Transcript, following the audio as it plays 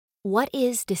What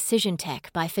is Decision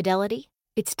Tech by Fidelity?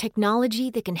 It's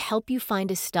technology that can help you find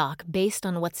a stock based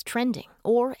on what's trending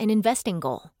or an investing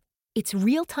goal. It's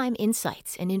real-time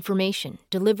insights and information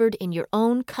delivered in your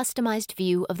own customized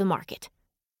view of the market.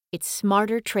 It's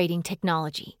smarter trading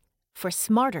technology for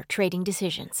smarter trading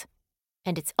decisions.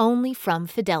 And it's only from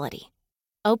Fidelity.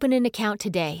 Open an account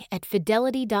today at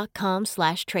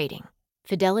fidelity.com/trading.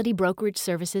 Fidelity Brokerage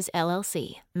Services,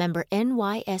 LLC. Member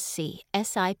NYSE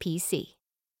SIPC.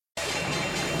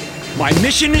 My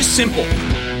mission is simple: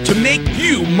 to make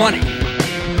you money.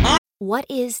 What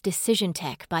is Decision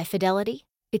Tech by Fidelity?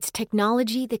 It's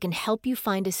technology that can help you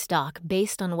find a stock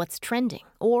based on what's trending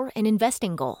or an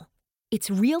investing goal. It's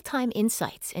real-time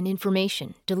insights and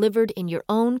information delivered in your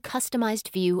own customized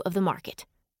view of the market.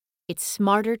 It's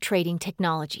smarter trading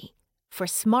technology for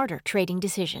smarter trading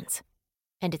decisions.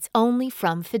 And it's only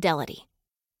from Fidelity.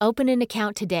 Open an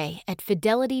account today at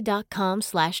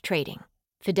fidelity.com/trading.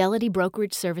 Fidelity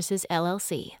Brokerage Services,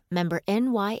 LLC. Member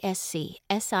NYSE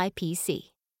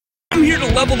SIPC. I'm here to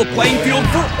level the playing field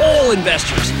for all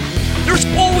investors. There's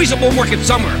always a bull market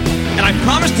somewhere, and I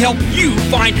promise to help you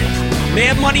find it.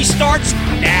 Mad Money starts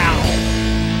now.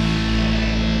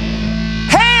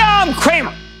 Hey, I'm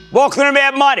Cramer. Welcome to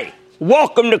Mad Money.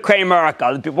 Welcome to Cramerica.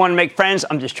 Other people want to make friends.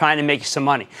 I'm just trying to make you some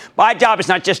money. My job is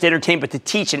not just to entertain, but to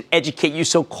teach and educate you.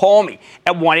 So call me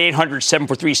at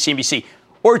 1-800-743-CNBC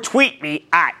or tweet me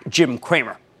at Jim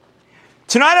Cramer.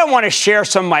 Tonight, I want to share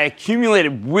some of my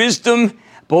accumulated wisdom.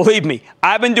 Believe me,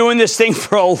 I've been doing this thing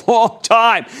for a long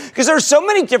time because there are so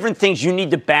many different things you need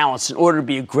to balance in order to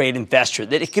be a great investor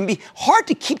that it can be hard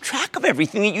to keep track of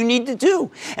everything that you need to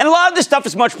do. And a lot of this stuff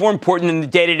is much more important than the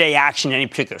day-to-day action in any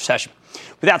particular session.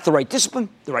 Without the right discipline,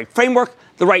 the right framework,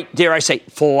 the right, dare I say,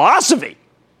 philosophy,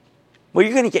 well,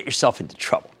 you're going to get yourself into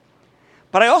trouble.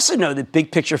 But I also know that big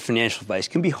picture financial advice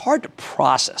can be hard to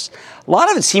process. A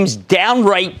lot of it seems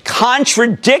downright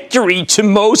contradictory to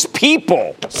most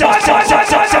people.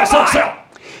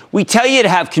 We tell you to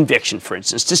have conviction, for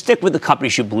instance, to stick with the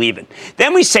companies you believe in.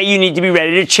 Then we say you need to be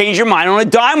ready to change your mind on a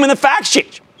dime when the facts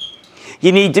change.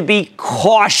 You need to be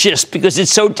cautious because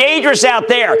it's so dangerous out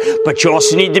there, but you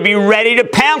also need to be ready to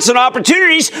pounce on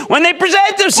opportunities when they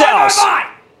present themselves.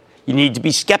 You need to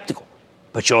be skeptical,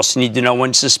 but you also need to know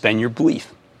when to suspend your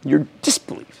belief, your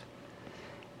disbelief.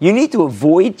 You need to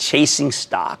avoid chasing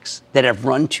stocks that have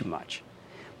run too much,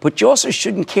 but you also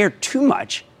shouldn't care too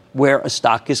much where a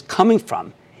stock is coming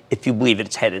from if you believe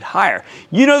it's headed higher.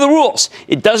 You know the rules.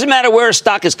 It doesn't matter where a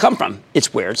stock has come from.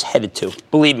 It's where it's headed to.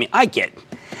 Believe me, I get it.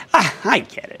 I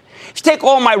get it. If you take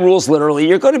all my rules literally,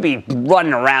 you're going to be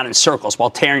running around in circles while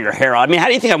tearing your hair out. I mean, how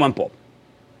do you think I went bull?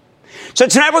 So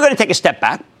tonight we're going to take a step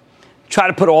back, try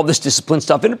to put all this discipline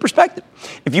stuff into perspective.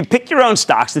 If you pick your own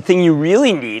stocks, the thing you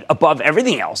really need above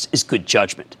everything else is good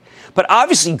judgment. But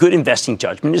obviously, good investing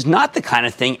judgment is not the kind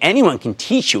of thing anyone can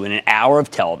teach you in an hour of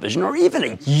television or even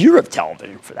a year of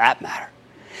television for that matter.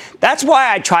 That's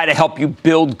why I try to help you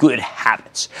build good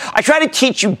habits. I try to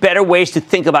teach you better ways to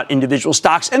think about individual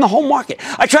stocks and the whole market.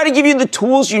 I try to give you the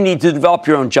tools you need to develop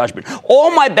your own judgment.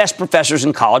 All my best professors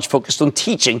in college focused on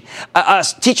teaching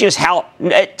us how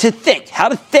to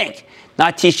think,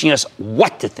 not teaching us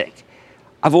what to think.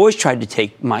 I've always tried to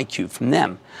take my cue from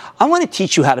them. I want to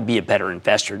teach you how to be a better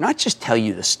investor, not just tell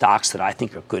you the stocks that I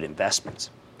think are good investments.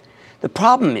 The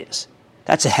problem is,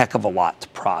 that's a heck of a lot to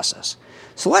process.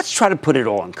 So let's try to put it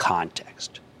all in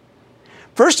context.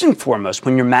 First and foremost,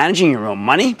 when you're managing your own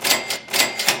money,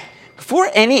 before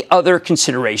any other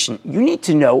consideration, you need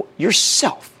to know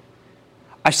yourself.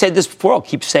 I've said this before, I'll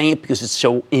keep saying it because it's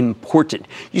so important.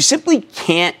 You simply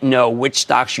can't know which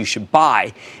stocks you should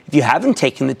buy if you haven't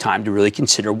taken the time to really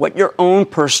consider what your own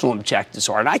personal objectives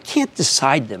are, and I can't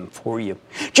decide them for you.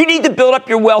 Do you need to build up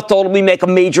your wealth to ultimately make a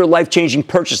major life-changing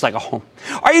purchase like a home?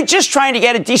 Are you just trying to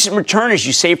get a decent return as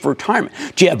you save for retirement?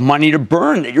 Do you have money to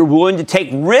burn that you're willing to take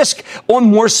risk on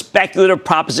more speculative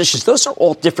propositions? Those are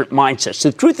all different mindsets.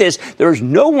 The truth is, there is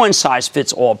no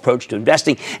one-size-fits-all approach to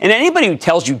investing, and anybody who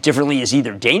tells you differently is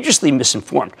either dangerously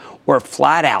misinformed or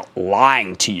flat out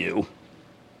lying to you.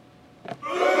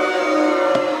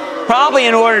 Probably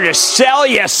in order to sell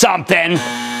you something.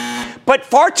 But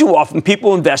far too often,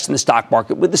 people invest in the stock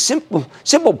market with the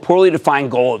simple, poorly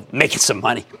defined goal of making some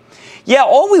money. Yeah,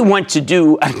 all we want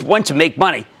to make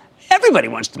money. Everybody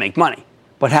wants to make money.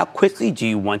 But how quickly do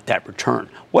you want that return?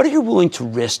 What are you willing to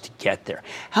risk to get there?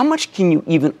 How much can you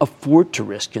even afford to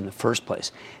risk in the first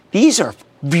place? These are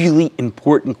really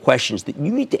important questions that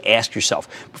you need to ask yourself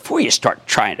before you start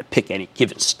trying to pick any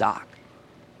given stock.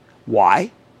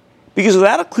 Why? Because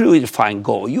without a clearly defined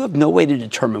goal, you have no way to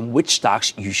determine which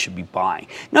stocks you should be buying.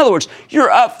 In other words, your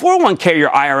 401k,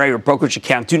 your IRA, or brokerage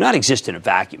account do not exist in a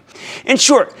vacuum. In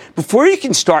short, before you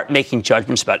can start making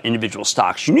judgments about individual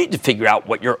stocks, you need to figure out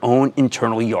what your own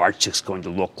internal yardstick is going to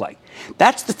look like.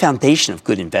 That's the foundation of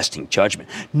good investing judgment,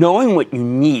 knowing what you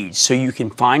need so you can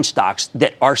find stocks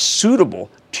that are suitable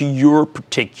to your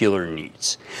particular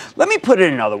needs. Let me put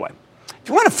it another way. If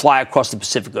you want to fly across the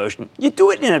Pacific Ocean, you do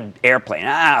it in an airplane,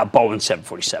 a Boeing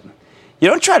 747. You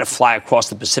don't try to fly across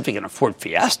the Pacific in a Ford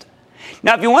Fiesta.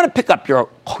 Now, if you want to pick up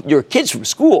your kids from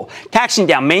school, taxiing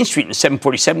down Main Street in a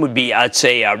 747 would be, I'd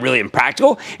say, really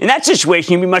impractical. In that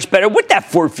situation, you'd be much better with that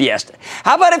Ford Fiesta.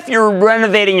 How about if you're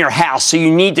renovating your house, so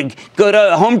you need to go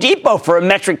to Home Depot for a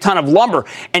metric ton of lumber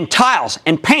and tiles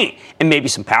and paint and maybe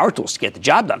some power tools to get the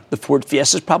job done? The Ford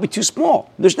Fiesta is probably too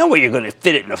small. There's no way you're going to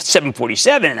fit it in a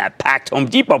 747 in that packed Home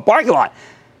Depot parking lot.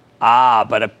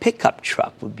 But a pickup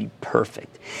truck would be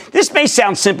perfect. This may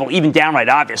sound simple, even downright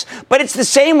obvious, but it's the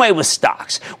same way with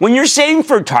stocks. When you're saving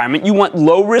for retirement, you want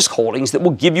low-risk holdings that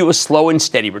will give you a slow and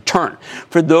steady return.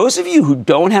 For those of you who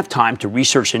don't have time to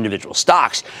research individual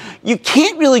stocks, you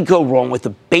can't really go wrong with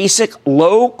a basic,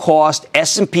 low-cost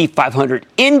S&P 500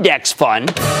 index fund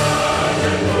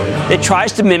that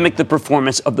tries to mimic the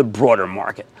performance of the broader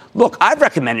market. Look, I've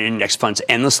recommended index funds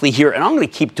endlessly here, and I'm going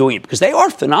to keep doing it because they are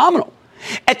phenomenal.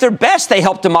 At their best, they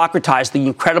help democratize the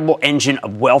incredible engine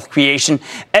of wealth creation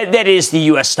that is the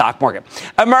U.S. stock market.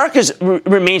 America's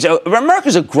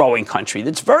a growing country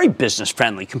that's very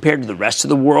business-friendly compared to the rest of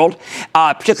the world,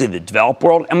 particularly the developed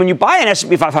world. And when you buy an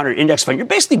S&P 500 index fund, you're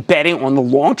basically betting on the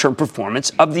long-term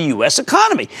performance of the U.S.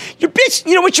 economy. You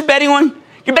know what you're betting on?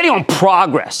 You're betting on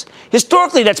progress.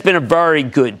 Historically, that's been a very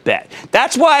good bet.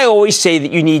 That's why I always say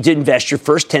that you need to invest your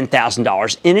first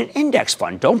 $10,000 in an index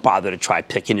fund. Don't bother to try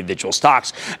pick individual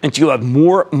stocks until you have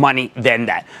more money than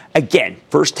that. Again,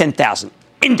 first $10,000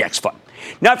 index fund.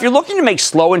 Now, if you're looking to make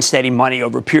slow and steady money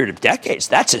over a period of decades,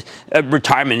 that's a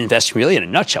retirement investment really in a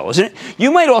nutshell, isn't it? You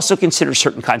might also consider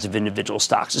certain kinds of individual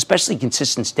stocks, especially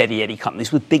consistent, steady Eddie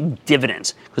companies with big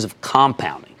dividends because of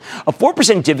compounding. A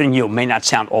 4% dividend yield may not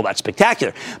sound all that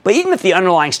spectacular, but even if the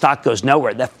underlying stock goes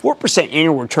nowhere, that 4%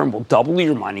 annual return will double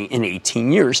your money in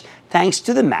 18 years, thanks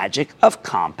to the magic of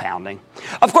compounding.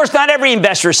 Of course, not every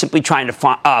investor is simply trying to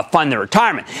fund their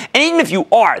retirement. And even if you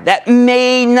are, that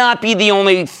may not be the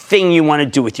only thing you want to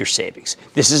do with your savings.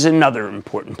 This is another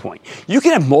important point. You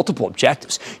can have multiple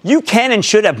objectives. You can and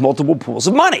should have multiple pools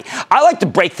of money. I like to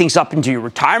break things up into your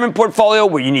retirement portfolio,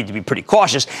 where you need to be pretty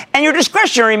cautious, and your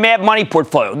discretionary mad money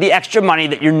portfolio, the extra money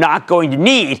that you're not going to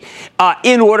need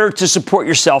in order to support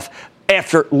yourself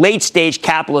after late-stage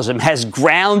capitalism has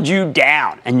ground you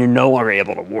down and you're no longer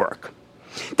able to work.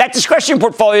 That discretionary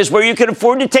portfolio is where you can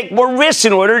afford to take more risks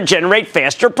in order to generate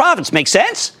faster profits. Make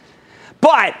sense?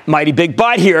 But, mighty big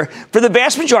but here, for the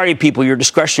vast majority of people, your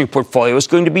discretionary portfolio is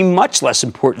going to be much less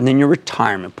important than your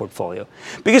retirement portfolio.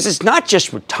 Because it's not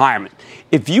just retirement.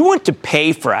 If you want to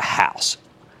pay for a house,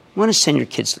 you want to send your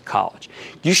kids to college,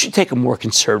 you should take a more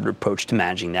conservative approach to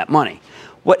managing that money.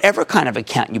 Whatever kind of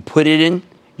account you put it in,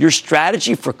 your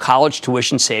strategy for college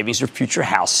tuition savings or future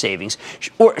house savings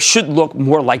should look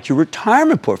more like your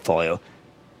retirement portfolio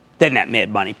than that mad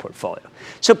money portfolio.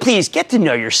 So please get to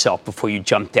know yourself before you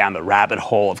jump down the rabbit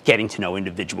hole of getting to know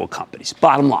individual companies.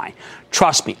 Bottom line,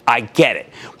 trust me, I get it.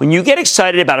 When you get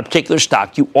excited about a particular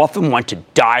stock, you often want to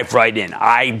dive right in.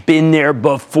 I've been there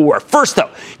before. First, though,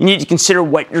 you need to consider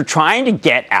what you're trying to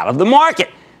get out of the market.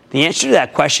 The answer to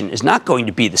that question is not going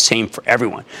to be the same for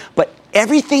everyone, but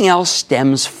everything else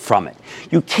stems from it.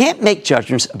 You can't make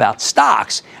judgments about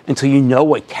stocks until you know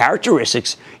what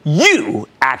characteristics you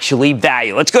actually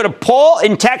value. Let's go to Paul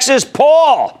in Texas.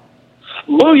 Paul.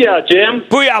 Booyah, Jim.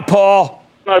 Booyah, Paul.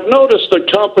 I've noticed the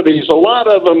companies, a lot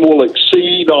of them will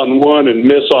exceed on one and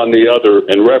miss on the other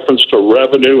in reference to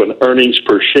revenue and earnings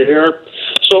per share.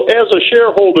 So as a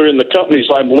shareholder in the companies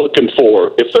I'm looking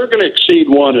for, if they're going to exceed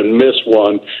one and miss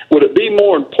one, would it be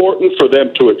more important for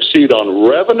them to exceed on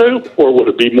revenue, or would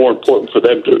it be more important for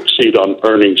them to exceed on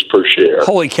earnings per share?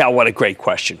 Holy cow, what a great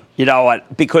question. You know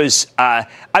what? Because I've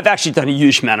actually done a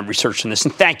huge amount of research on this,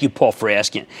 and thank you, Paul, for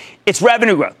asking. It's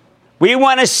revenue growth. We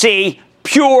want to see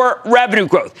pure revenue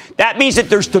growth. That means that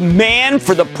there's demand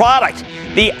for the product.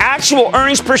 The actual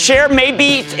earnings per share may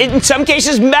be, in some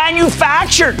cases,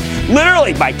 manufactured,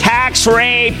 literally by tax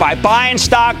rate, by buying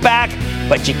stock back,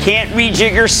 but you can't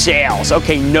rejigger sales.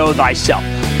 Okay, know thyself.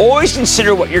 Always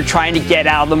consider what you're trying to get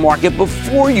out of the market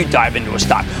before you dive into a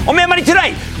stock. On Mad Money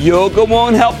Tonight, yoga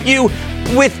won't help you.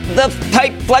 with the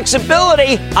type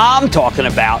flexibility I'm talking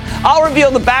about. I'll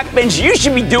reveal the backbench you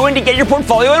should be doing to get your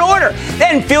portfolio in order.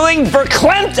 Then, feeling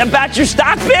verklempt about your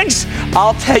stock picks?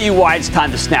 I'll tell you why it's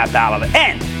time to snap out of it.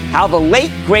 And how the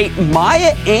late, great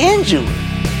Maya Angelou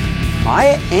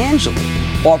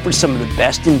offered some of the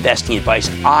best investing advice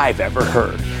I've ever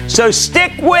heard. So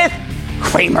stick with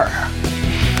Cramer.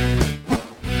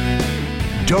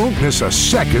 Don't miss a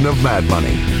second of Mad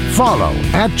Money. Follow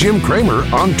 @Jim Cramer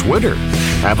on Twitter.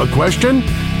 Have a question?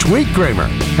 Tweet Cramer.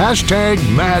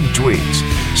 #MadTweets.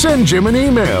 Send Jim an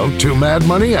email to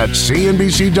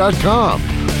madmoney@cnbc.com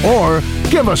or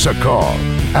give us a call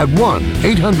at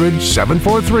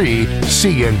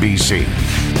 1-800-743-CNBC.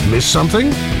 Miss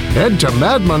something? Head to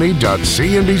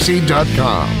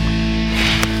madmoney.cnbc.com.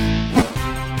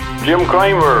 Jim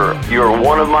Cramer, you're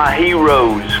one of my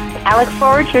heroes. I look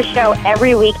forward to your show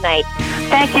every weeknight.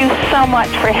 Thank you so much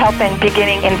for helping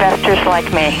beginning investors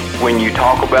like me. When you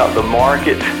talk about the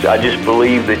market, I just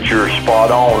believe that you're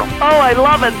spot on. Oh, I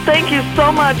love it. Thank you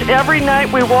so much. Every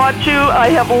night we watch you, I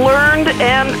have learned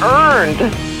and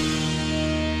earned.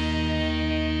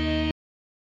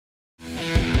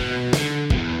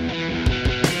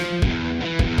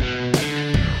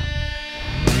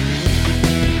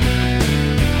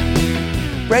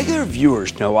 Regular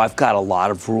viewers know I've got a lot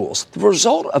of rules, the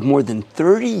result of more than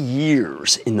 30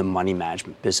 years in the money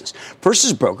management business. First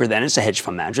as a broker, then as a hedge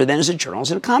fund manager, then as a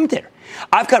journalist and a commentator.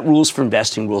 I've got rules for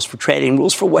investing, rules for trading,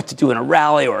 rules for what to do in a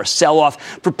rally or a sell-off,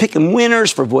 for picking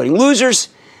winners, for avoiding losers.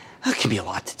 That can be a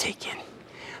lot to take in.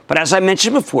 But as I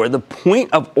mentioned before, the point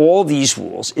of all these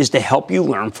rules is to help you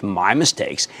learn from my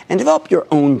mistakes and develop your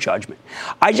own judgment.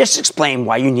 I just explained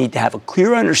why you need to have a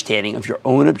clear understanding of your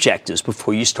own objectives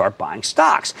before you start buying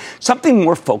stocks, something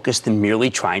more focused than merely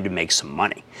trying to make some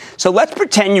money. So let's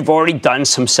pretend you've already done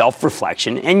some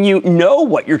self-reflection and you know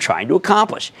what you're trying to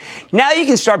accomplish. Now you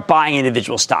can start buying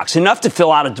individual stocks, enough to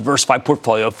fill out a diversified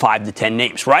portfolio of 5 to 10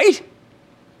 names, right?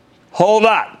 Hold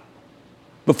on.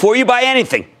 Before you buy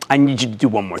anything, I need you to do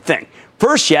one more thing.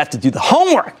 First, you have to do the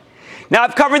homework. Now,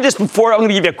 I've covered this before. I'm going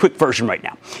to give you a quick version right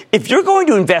now. If you're going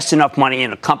to invest enough money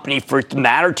in a company for it to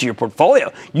matter to your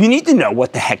portfolio, you need to know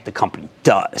what the heck the company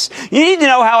does. You need to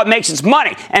know how it makes its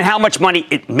money and how much money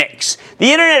it makes.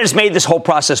 The internet has made this whole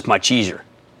process much easier.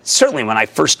 Certainly when I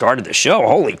first started the show,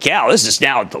 holy cow, this is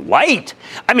now a delight.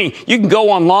 I mean, you can go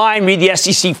online, read the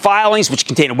SEC filings, which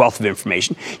contain a wealth of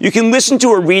information. You can listen to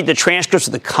or read the transcripts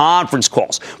of the conference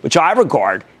calls, which I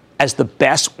regard as the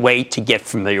best way to get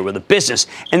familiar with a business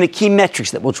and the key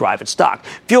metrics that will drive its stock.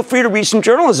 Feel free to read some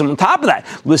journalism on top of that.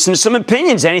 Listen to some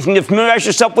opinions, anything to familiarize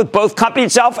yourself with both company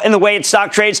itself and the way its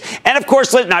stock trades. And of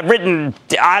course, I've written,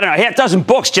 half a dozen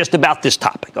books just about this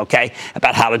topic, okay,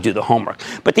 about how to do the homework.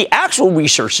 But the actual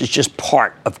research is just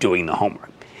part of doing the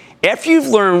homework. After you've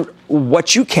learned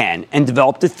what you can and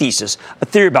developed a thesis, a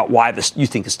theory about why you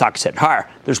think the stock is headed higher,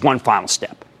 there's one final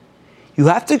step. You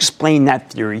have to explain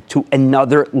that theory to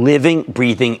another living,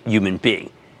 breathing human being.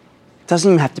 It doesn't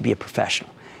even have to be a professional.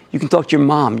 You can talk to your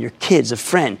mom, your kids, a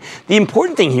friend. The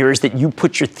important thing here is that you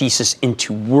put your thesis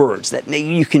into words, that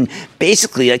you can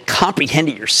basically comprehend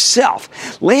it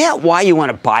yourself. Lay out why you want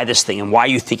to buy this thing and why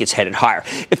you think it's headed higher.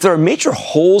 If there are major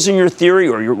holes in your theory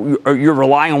or you're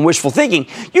relying on wishful thinking,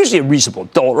 usually a reasonable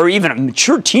adult or even a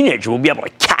mature teenager will be able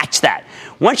to catch that.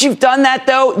 Once you've done that,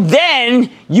 though,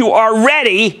 then you are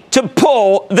ready to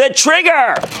pull the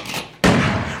trigger.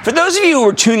 For those of you who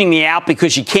are tuning me out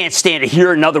because you can't stand to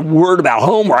hear another word about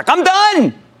homework, I'm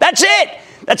done. That's it.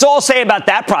 That's all I'll say about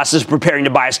that process of preparing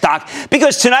to buy a stock,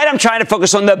 because tonight I'm trying to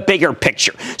focus on the bigger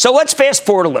picture. So let's fast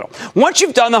forward a little. Once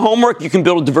you've done the homework, you can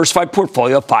build a diversified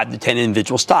portfolio of 5 to 10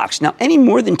 individual stocks. Now, any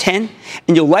more than 10,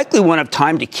 and you'll likely won't have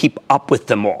time to keep up with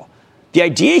them all. The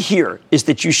idea here is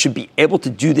that you should be able to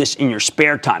do this in your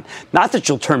spare time, not that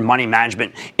you'll turn money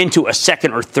management into a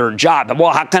second or third job.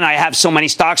 Well, how can I have so many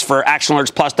stocks for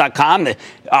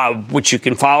ActionAlertsPlus.com, which you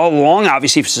can follow along,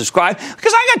 obviously, if you subscribe?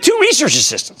 Because I got 2 research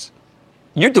assistants.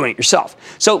 You're doing it yourself.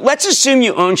 So let's assume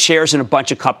you own shares in a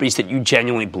bunch of companies that you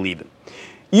genuinely believe in.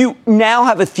 You now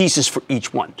have a thesis for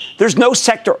each one. There's no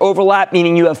sector overlap,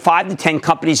 meaning you have 5 to 10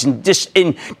 companies in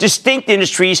distinct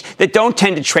industries that don't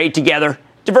tend to trade together.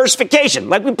 Diversification,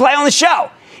 like we play on the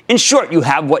show. In short, you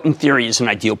have what in theory is an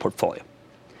ideal portfolio.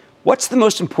 What's the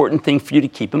most important thing for you to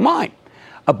keep in mind?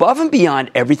 Above and beyond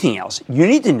everything else, you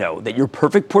need to know that your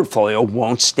perfect portfolio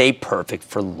won't stay perfect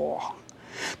for long.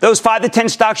 Those 5 to 10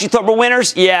 stocks you thought were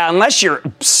winners? Yeah, unless you're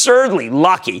absurdly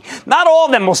lucky, not all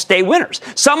of them will stay winners.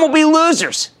 Some will be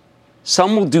losers.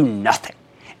 Some will do nothing.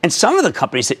 And some of the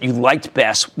companies that you liked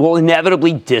best will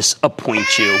inevitably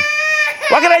disappoint you.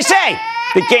 What can I say?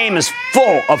 The game is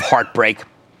full of heartbreak.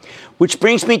 Which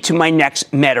brings me to my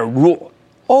next meta rule.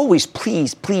 Always,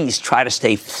 please try to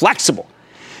stay flexible.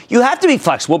 You have to be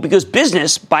flexible because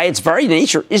business, by its very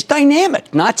nature, is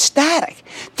dynamic, not static.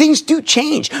 Things do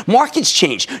change. Markets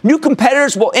change. New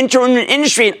competitors will enter an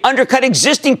industry and undercut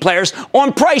existing players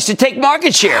on price to take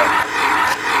market share.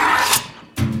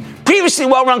 Previously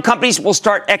well-run companies will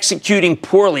start executing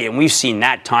poorly, and we've seen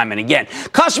that time and again.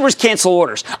 Customers cancel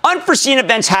orders. Unforeseen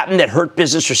events happen that hurt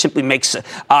business or simply makes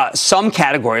some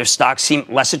category of stocks seem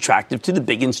less attractive to the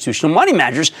big institutional money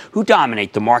managers who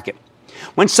dominate the market.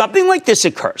 When something like this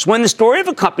occurs, when the story of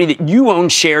a company that you own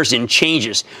shares in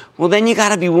changes, well, then you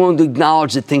got to be willing to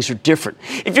acknowledge that things are different.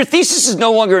 If your thesis is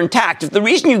no longer intact, if the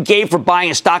reason you gave for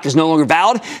buying a stock is no longer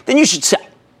valid, then you should sell.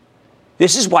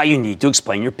 This is why you need to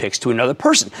explain your picks to another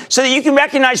person so that you can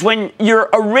recognize when your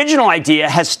original idea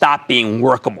has stopped being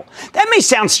workable. That may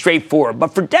sound straightforward, but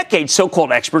for decades,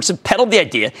 so-called experts have peddled the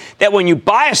idea that when you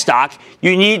buy a stock,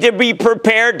 you need to be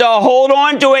prepared to hold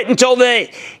on to it until the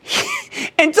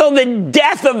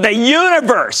death of the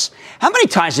universe. How many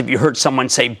times have you heard someone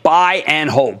say buy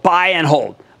and hold, buy and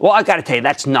hold? Well, I've got to tell you,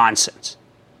 that's nonsense.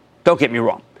 Don't get me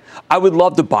wrong. I would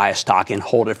love to buy a stock and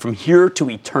hold it from here to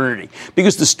eternity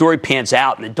because the story pans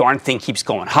out and the darn thing keeps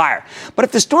going higher. But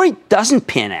if the story doesn't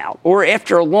pan out, or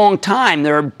after a long time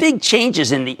there are big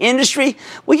changes in the industry,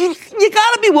 well, you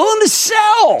got to be willing to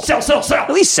sell. Sell.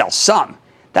 At least sell some.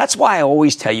 That's why I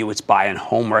always tell you it's buy and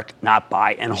homework, not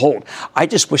buy and hold. I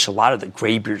just wish a lot of the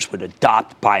graybeards would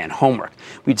adopt buy and homework.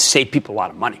 We'd save people a lot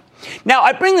of money. Now,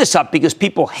 I bring this up because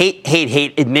people hate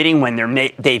admitting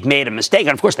when they've made a mistake.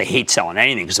 And, of course, they hate selling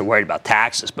anything because they're worried about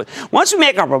taxes. But once we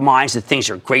make up our minds that things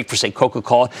are great for, say,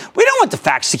 Coca-Cola, we don't want the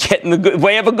facts to get in the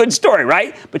way of a good story,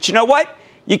 right? But you know what?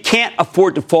 You can't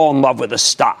afford to fall in love with a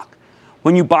stock.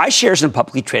 When you buy shares in a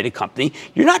publicly traded company,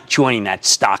 you're not joining that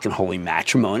stock in holy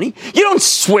matrimony. You don't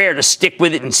swear to stick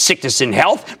with it in sickness and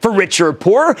health, for richer or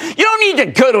poorer. You don't need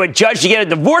to go to a judge to get a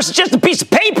divorce. It's just a piece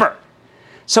of paper.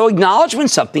 So acknowledge when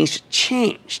something's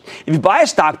changed. If you buy a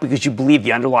stock because you believe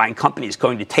the underlying company is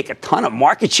going to take a ton of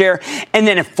market share and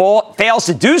then it fails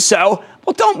to do so,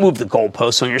 well, don't move the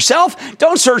goalposts on yourself.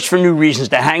 Don't search for new reasons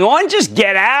to hang on. Just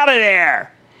get out of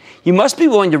there. You must be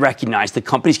willing to recognize that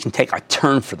companies can take a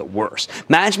turn for the worse.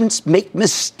 Managements make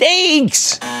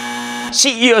mistakes.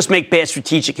 CEOs make bad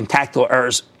strategic and tactical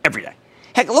errors every day.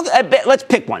 Heck, look, let's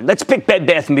pick one. Let's pick Bed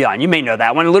Bath & Beyond. You may know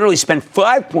that one. It literally spent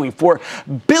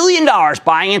 $5.4 billion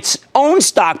buying its own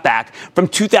stock back from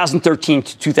 2013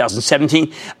 to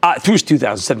 2017, through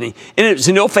 2017. And it was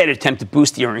an ill-fated attempt to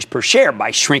boost the earnings per share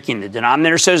by shrinking the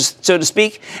denominator, so to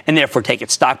speak, and therefore take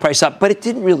its stock price up. But it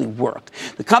didn't really work.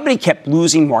 The company kept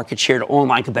losing market share to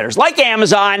online competitors like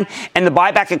Amazon, and the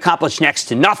buyback accomplished next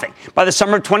to nothing. By the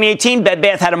summer of 2018, Bed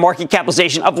Bath had a market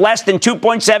capitalization of less than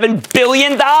 $2.7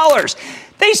 billion.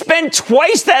 They spend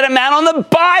twice that amount on the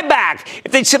buyback.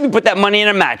 If they'd simply put that money in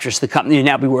a mattress, the company would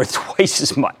now be worth twice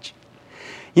as much.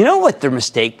 You know what their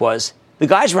mistake was? The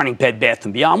guys running Bed Bath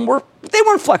 & Beyond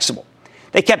weren't flexible.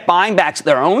 They kept buying back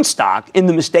their own stock in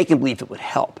the mistaken belief it would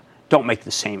help. Don't make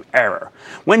the same error.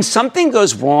 When something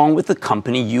goes wrong with the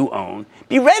company you own,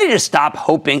 be ready to stop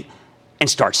hoping and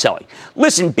start selling.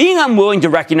 Listen, being unwilling to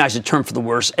recognize a turn for the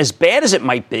worse, as bad as it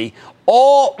might be,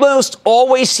 almost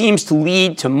always seems to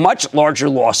lead to much larger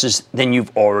losses than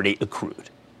you've already accrued.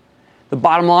 The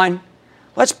bottom line,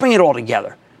 let's bring it all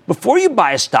together. Before you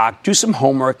buy a stock, do some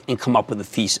homework and come up with a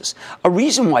thesis, a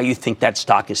reason why you think that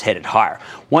stock is headed higher.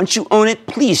 Once you own it,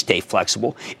 please stay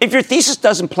flexible. If your thesis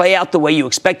doesn't play out the way you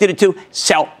expected it to,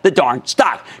 sell the darn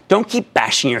stock. Don't keep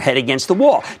bashing your head against the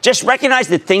wall. Just recognize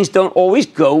that things don't always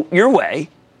go your way,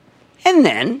 and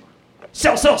then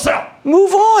sell.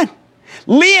 Move on.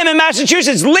 Liam in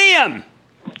Massachusetts. Liam.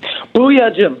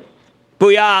 Booyah, Jim.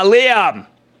 Booyah, Liam.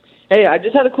 Hey, I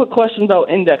just had a quick question about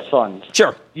index funds.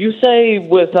 Sure. You say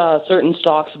with certain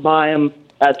stocks, buy them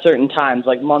at certain times,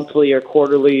 like monthly or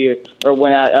quarterly or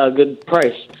when at a good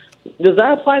price. Does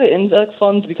that apply to index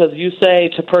funds? Because you say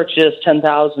to purchase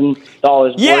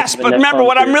 $10,000 Yes, but remember,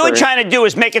 what I'm really trying to do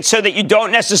is make it so that you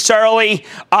don't necessarily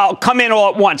come in all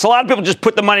at once. A lot of people just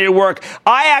put the money to work.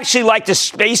 I actually like to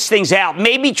space things out.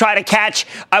 Maybe try to catch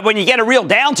when you get a real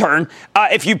downturn.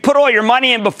 If you put all your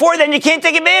money in before, then you can't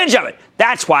take advantage of it.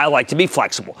 That's why I like to be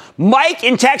flexible. Mike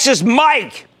in Texas.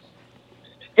 Mike.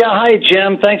 Yeah, hi,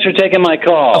 Jim. Thanks for taking my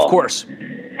call. Of course.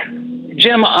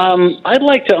 Jim, I'd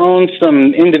like to own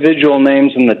some individual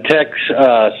names in the tech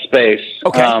space.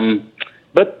 Okay.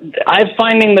 But I'm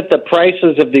finding that the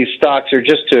prices of these stocks are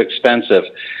just too expensive.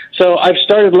 So I've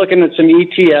started looking at some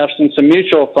ETFs and some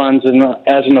mutual funds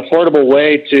as an affordable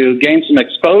way to gain some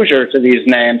exposure to these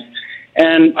names.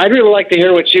 And I'd really like to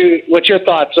hear what your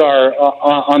thoughts are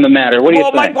on the matter. What do you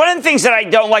think? One of the things that I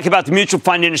don't like about the mutual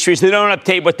fund industry is they don't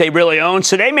update what they really own.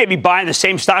 So they may be buying the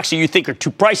same stocks that you think are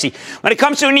too pricey. When it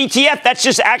comes to an ETF, that's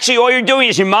just actually all you're doing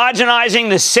is homogenizing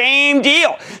the same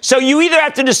deal. So you either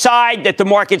have to decide that the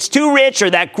market's too rich or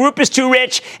that group is too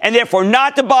rich and therefore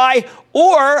not to buy,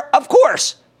 or, of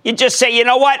course, you just say, you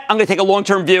know what, I'm going to take a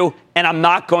long-term view and I'm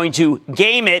not going to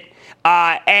game it.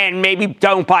 And maybe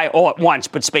don't buy all at once,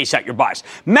 but space out your buys.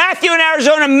 Matthew in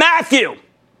Arizona. Matthew.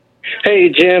 Hey,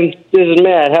 Jim. This is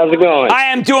Matt. How's it going? I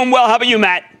am doing well. How about you,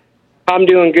 Matt? I'm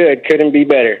doing good. Couldn't be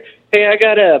better. Hey, I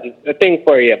got a thing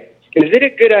for you. Is it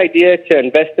a good idea to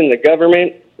invest in the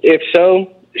government? If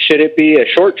so, should it be a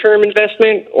short-term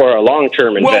investment or a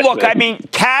long-term investment? Well, look, I mean,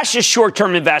 cash is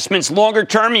short-term investments.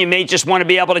 Longer-term, you may just want to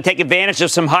be able to take advantage of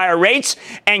some higher rates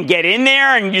and get in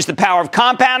there and use the power of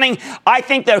compounding. I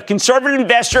think the conservative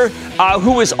investor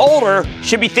who is older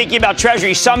should be thinking about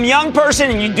Treasury. Some young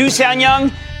person, and you do sound young,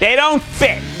 they don't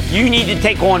fit. You need to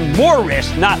take on more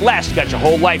risk, not less. You got your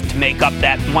whole life to make up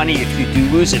that money if you do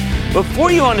lose it.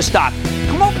 Before you own a stock,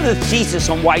 come up with a thesis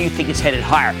on why you think it's headed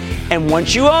higher. And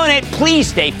once you own it, please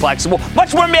stay flexible.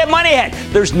 Much more Mad Money ahead.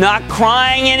 There's not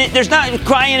crying in it. There's not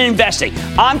crying in investing.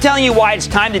 I'm telling you why it's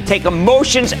time to take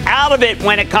emotions out of it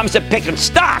when it comes to picking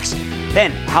stocks.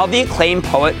 Then, how the acclaimed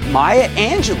poet Maya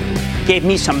Angelou gave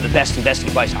me some of the best investing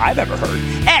advice I've ever heard.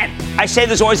 And I say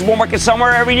there's always a bull market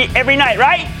somewhere every night,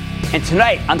 right? And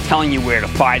tonight, I'm telling you where to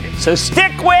find it. So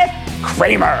stick with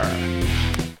Cramer.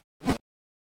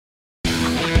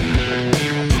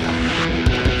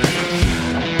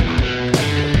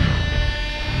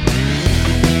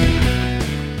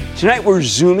 Tonight, we're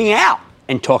zooming out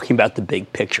and talking about the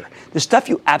big picture, the stuff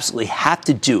you absolutely have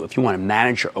to do if you want to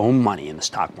manage your own money in the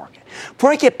stock market.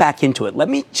 Before I get back into it, let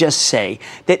me just say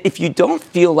that if you don't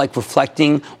feel like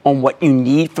reflecting on what you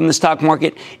need from the stock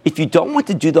market, if you don't want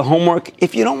to do the homework,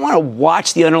 if you don't want to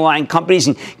watch the underlying companies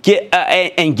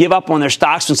and give up on their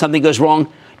stocks when something goes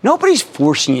wrong, nobody's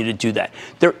forcing you to do that.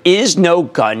 There is no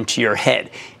gun to your head.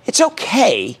 It's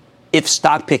okay if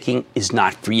stock picking is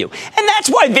not for you. And that's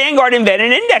why Vanguard invented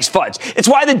index funds. It's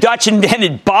why the Dutch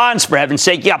invented bonds, for heaven's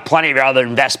sake. You got plenty of other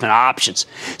investment options.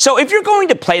 So if you're going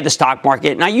to play the stock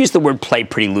market, and I use the word play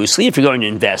pretty loosely, if you're going to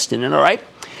invest in it, all right,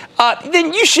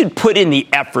 then you should put in the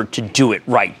effort to do it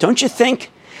right, don't you think?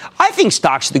 I think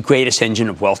stocks are the greatest engine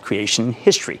of wealth creation in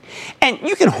history. And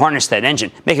you can harness that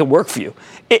engine, make it work for you,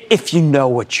 if you know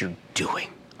what you're doing.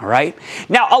 All right.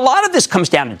 Now, a lot of this comes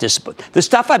down to discipline, the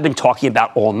stuff I've been talking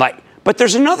about all night. But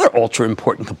there's another ultra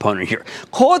important component here.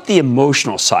 Call it the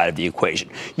emotional side of the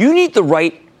equation. You need the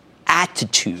right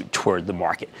attitude toward the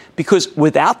market, because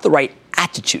without the right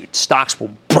attitude, stocks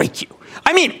will break you.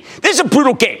 I mean, this is a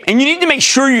brutal game, and you need to make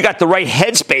sure you got the right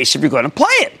headspace if you're going to play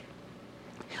it.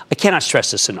 I cannot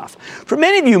stress this enough. For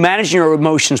many of you, managing your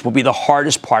emotions will be the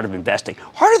hardest part of investing.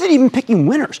 Harder than even picking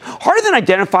winners. Harder than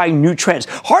identifying new trends.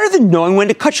 Harder than knowing when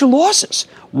to cut your losses.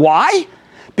 Why?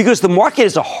 Because the market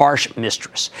is a harsh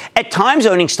mistress. At times,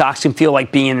 owning stocks can feel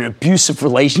like being in an abusive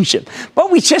relationship.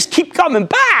 But we just keep coming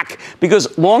back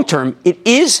because long-term, it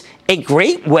is a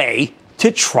great way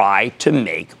to try to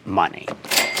make money.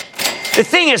 The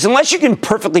thing is, unless you can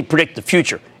perfectly predict the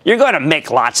future, you're going to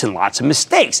make lots and lots of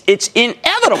mistakes. It's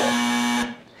inevitable.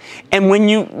 And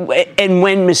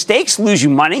when mistakes lose you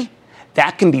money,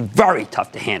 that can be very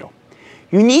tough to handle.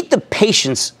 You need the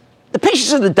patience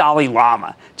of the Dalai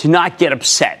Lama to not get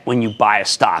upset when you buy a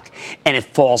stock and it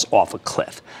falls off a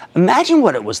cliff. Imagine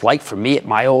what it was like for me at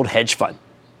my old hedge fund.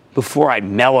 Before I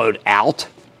mellowed out,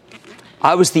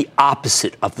 I was the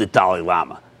opposite of the Dalai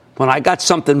Lama. When I got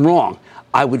something wrong,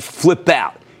 I would flip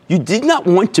out. You did not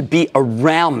want to be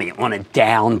around me on a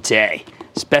down day,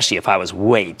 especially if I was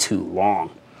way too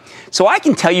long. So I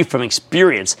can tell you from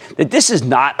experience that this is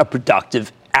not a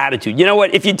productive attitude. You know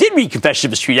what? If you did read Confession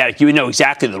of a Street Addict, you would know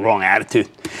exactly the wrong attitude.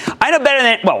 I know better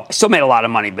than, well, I still made a lot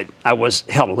of money, but I was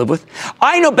hell to live with.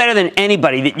 I know better than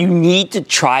anybody that you need to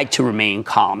try to remain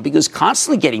calm, because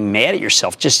constantly getting mad at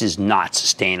yourself just is not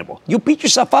sustainable. You'll beat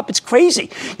yourself up. It's crazy.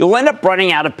 You'll end up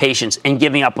running out of patience and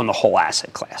giving up on the whole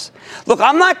asset class. Look,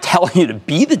 I'm not telling you to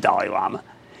be the Dalai Lama.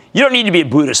 You don't need to be a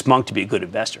Buddhist monk to be a good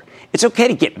investor. It's okay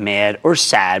to get mad or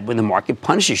sad when the market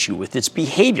punishes you with its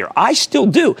behavior. I still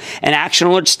do. An Action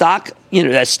Alert stock,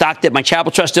 that stock that my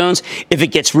Chapel Trust owns, if it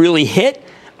gets really hit,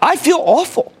 I feel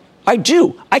awful. I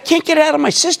do. I can't get it out of my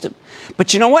system.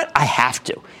 But you know what? I have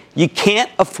to. You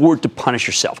can't afford to punish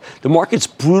yourself. The market's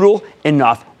brutal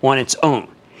enough on its own.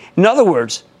 In other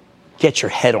words, get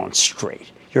your head on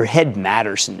straight. Your head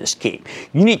matters in this game.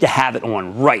 You need to have it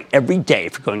on right every day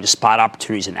if you're going to spot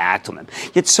opportunities and act on them.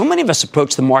 Yet so many of us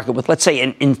approach the market with, let's say,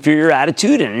 an inferior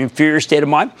attitude and an inferior state of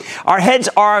mind. Our heads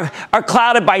are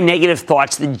clouded by negative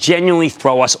thoughts that genuinely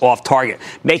throw us off target,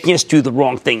 making us do the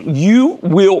wrong thing. You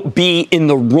will be in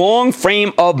the wrong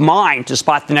frame of mind to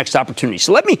spot the next opportunity.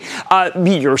 So let me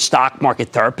be your stock market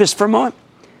therapist for a moment.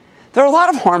 There are a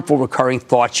lot of harmful recurring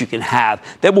thoughts you can have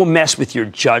that will mess with your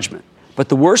judgment. But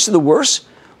the worst of the worst,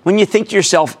 when you think to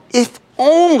yourself, if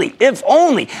only,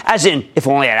 as in, if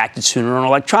only I'd acted sooner on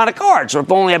electronic arts, or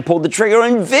if only I pulled the trigger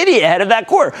on NVIDIA ahead of that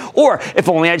quarter, or if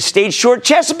only I'd stayed short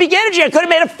Chesapeake Energy, I could have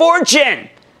made a fortune.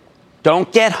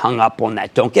 Don't get hung up on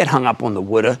that. Don't get hung up on the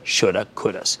woulda, shoulda,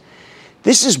 couldas.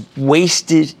 This is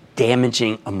wasted,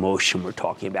 damaging emotion we're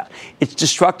talking about. It's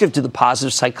destructive to the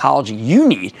positive psychology you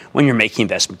need when you're making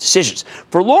investment decisions.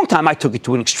 For a long time, I took it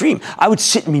to an extreme. I would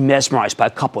sit and be mesmerized by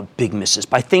a couple of big misses,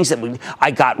 by things that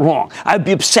I got wrong. I would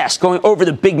be obsessed, going over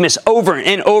the big miss over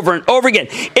and over and over again.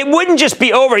 It wouldn't just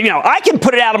be over. I can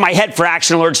put it out of my head for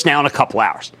action alerts now in a couple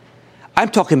hours. I'm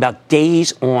talking about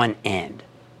days on end.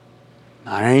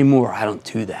 Not anymore. I don't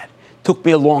do that. Took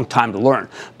me a long time to learn.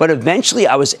 But eventually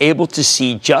I was able to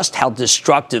see just how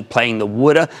destructive playing the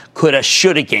woulda, coulda,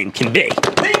 shoulda game can be.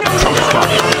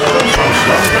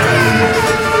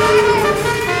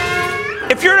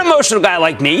 If you're an emotional guy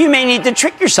like me, you may need to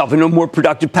trick yourself into a more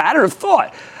productive pattern of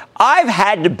thought. I've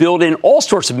had to build in all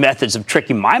sorts of methods of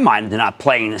tricking my mind into not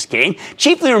playing this game,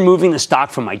 chiefly removing the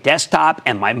stock from my desktop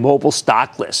and my mobile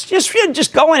stock list.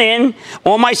 Just going in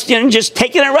on my, just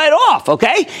taking it right off,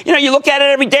 okay? You look at it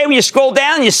every day when you scroll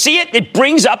down and you see it, it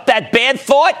brings up that bad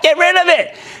thought, get rid of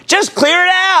it. Just clear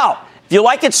it out. If you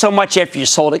like it so much after you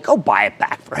sold it, go buy it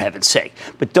back, for heaven's sake.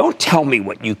 But don't tell me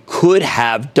what you could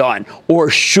have done or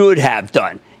should have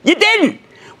done. You didn't.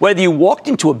 Whether you walked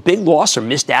into a big loss or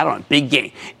missed out on a big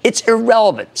gain, it's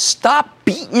irrelevant. Stop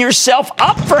beating yourself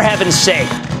up, for heaven's sake.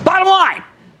 Bottom line,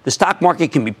 the stock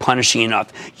market can be punishing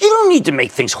enough. You don't need to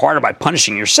make things harder by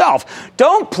punishing yourself.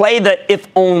 Don't play the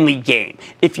if-only game.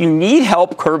 If you need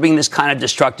help curbing this kind of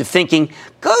destructive thinking,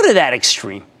 go to that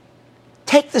extreme.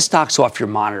 Take the stocks off your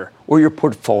monitor or your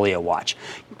portfolio watch,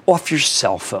 off your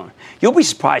cell phone. You'll be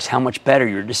surprised how much better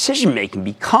your decision-making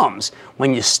becomes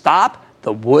when you stop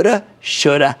the woulda,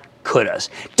 shoulda, couldas.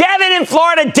 Devin in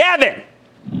Florida. Devin.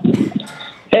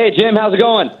 Hey, Jim. How's it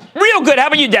going? Real good. How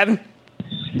about you, Devin?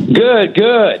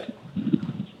 Good.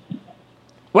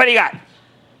 What do you got?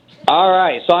 All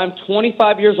right. So I'm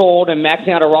 25 years old and maxing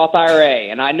out a Roth IRA.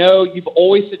 And I know you've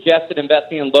always suggested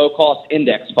investing in low-cost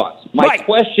index funds. My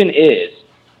question is,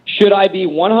 should I be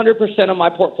 100% of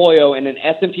my portfolio in an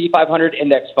S&P 500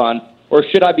 index fund, or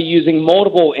should I be using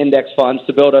multiple index funds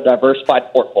to build a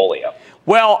diversified portfolio?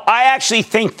 Well, I actually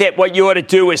think that what you ought to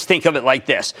do is think of it like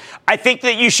this. I think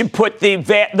that you should put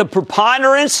the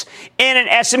preponderance in an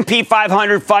S&P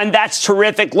 500 fund. That's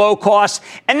terrific, low cost.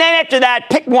 And then after that,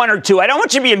 pick one or two. I don't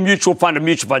want you to be a mutual fund of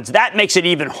mutual funds. That makes it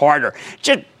even harder.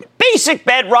 Just basic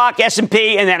bedrock,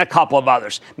 S&P, and then a couple of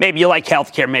others. Maybe you like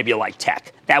healthcare, maybe you like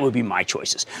tech. That would be my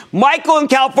choices. Michael in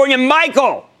California.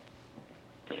 Michael.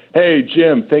 Hey,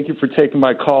 Jim. Thank you for taking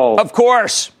my call. Of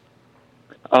course.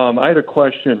 I had a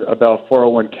question about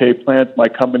 401k plans. My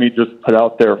company just put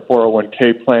out their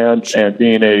 401k plans, and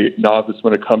being a novice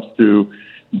when it comes to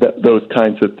those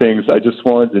kinds of things, I just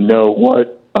wanted to know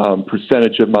what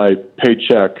percentage of my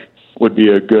paycheck would be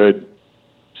a good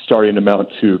starting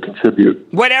amount to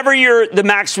contribute. Whatever the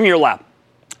max from your lap.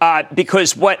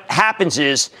 Because what happens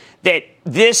is that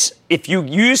if you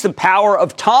use the power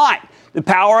of time, the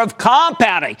power of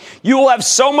compounding, you will have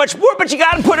so much more, but you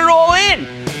got to put it all in.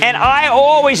 And I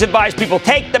always advise people,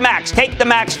 take the max, take the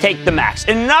max, take the max.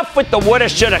 Enough with the woulda,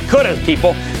 shoulda, coulda,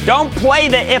 people. Don't play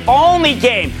the if-only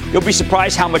game. You'll be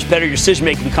surprised how much better your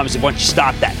decision-making becomes once you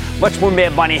stop that. Much more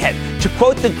mad money ahead. To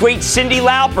quote the great Cyndi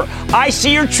Lauper, I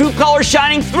see your true colors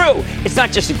shining through. It's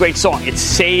not just a great song. It's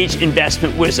sage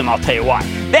investment wisdom, I'll tell you why.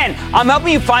 Then, I'm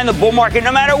helping you find the bull market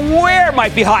no matter where it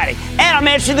might be hiding. And I'm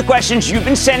answering the questions you've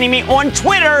been sending me on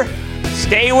Twitter.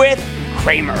 Stay with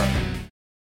Cramer.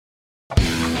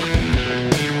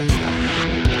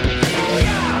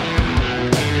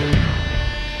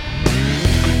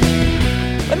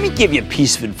 Let me give you a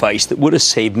piece of advice that would have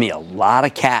saved me a lot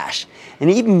of cash and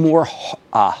even more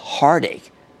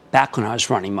heartache back when I was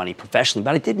running money professionally,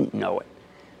 but I didn't know it.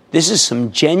 This is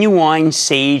some genuine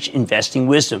sage investing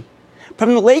wisdom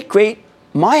from the late, great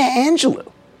Maya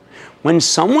Angelou. When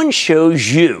someone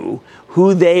shows you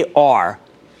who they are,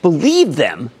 believe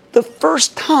them the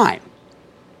first time.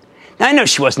 Now, I know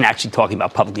she wasn't actually talking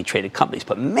about publicly traded companies,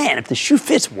 but man, if the shoe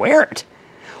fits, wear it.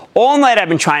 All night I've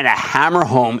been trying to hammer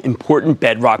home important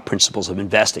bedrock principles of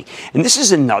investing, and this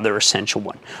is another essential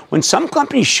one. When some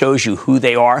company shows you who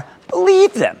they are,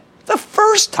 believe them the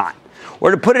first time.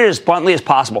 Or to put it as bluntly as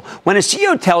possible, when a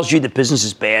CEO tells you that business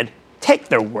is bad, take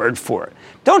their word for it.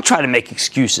 Don't try to make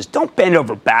excuses. Don't bend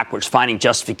over backwards finding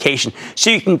justification so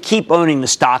you can keep owning the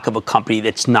stock of a company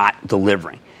that's not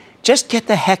delivering. Just get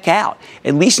the heck out,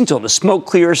 at least until the smoke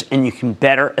clears and you can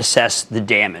better assess the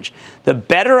damage. The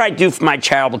better I do for my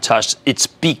charitable trust, it's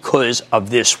because of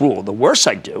this rule. The worse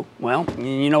I do, well,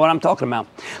 you know what I'm talking about.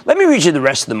 Let me read you the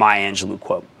rest of the Maya Angelou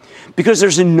quote, because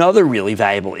there's another really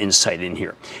valuable insight in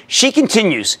here. She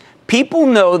continues, people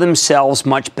know themselves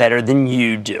much better than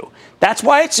you do. That's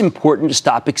why it's important to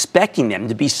stop expecting them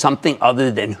to be something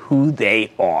other than who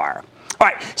they are. All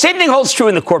right, same thing holds true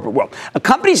in the corporate world. A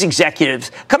company's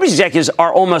executives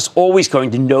are almost always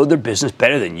going to know their business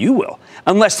better than you will,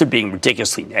 unless they're being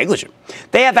ridiculously negligent.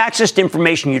 They have access to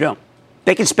information you don't.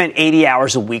 They can spend 80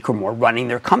 hours a week or more running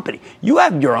their company. You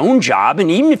have your own job, and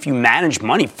even if you manage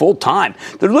money full time,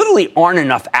 there literally aren't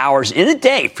enough hours in a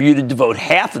day for you to devote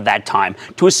half of that time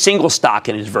to a single stock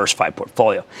in a diversified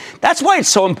portfolio. That's why it's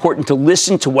so important to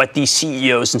listen to what these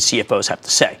CEOs and CFOs have to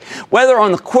say, whether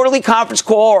on the quarterly conference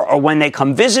call or when they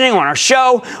come visiting on our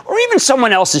show or even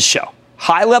someone else's show.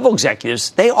 High-level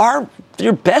executives, they are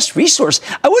your best resource.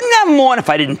 I wouldn't have them on if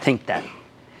I didn't think that.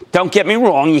 Don't get me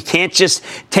wrong, you can't just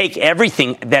take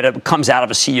everything that comes out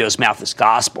of a CEO's mouth as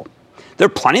gospel. There are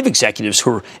plenty of executives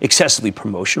who are excessively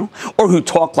promotional or who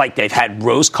talk like they've had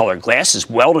rose-colored glasses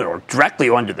welded or directly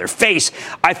onto their face.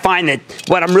 I find that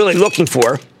what I'm really looking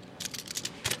for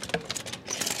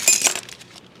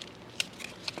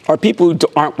are people who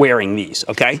aren't wearing these,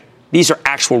 okay? These are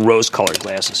actual rose-colored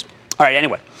glasses. All right,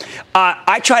 anyway,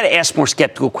 I try to ask more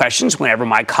skeptical questions whenever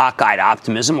my cockeyed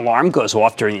optimism alarm goes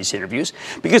off during these interviews,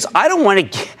 because I don't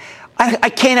want to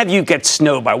I can't have you get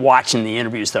snowed by watching the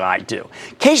interviews that I do.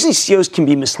 Occasionally, CEOs can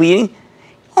be misleading,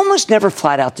 almost never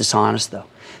flat out dishonest, though,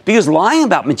 because lying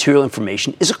about material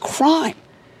information is a crime.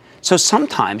 So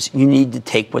sometimes you need to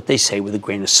take what they say with a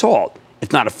grain of salt,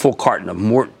 if not a full carton of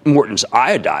Morton's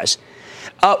iodized.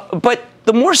 But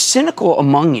the more cynical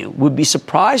among you would be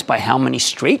surprised by how many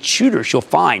straight shooters you'll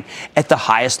find at the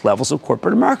highest levels of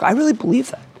corporate America. I really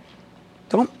believe that.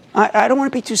 I don't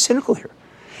want to be too cynical here.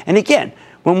 And again,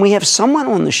 when we have someone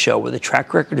on the show with a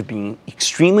track record of being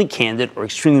extremely candid or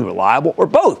extremely reliable or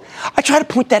both, I try to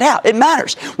point that out. It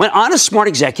matters. When honest, smart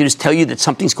executives tell you that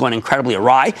something's going incredibly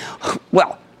awry,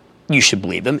 well, you should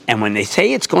believe them. And when they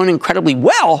say it's going incredibly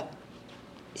well,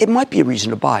 it might be a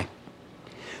reason to buy.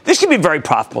 This can be a very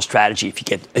profitable strategy if you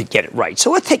get it right.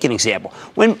 So let's take an example.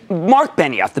 When Mark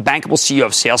Benioff, the bankable CEO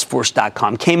of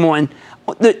Salesforce.com, came on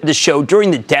the show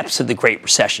during the depths of the Great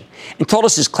Recession and told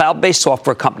us his cloud-based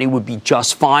software company would be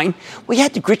just fine, well, you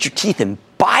had to grit your teeth and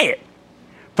buy it.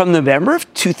 From November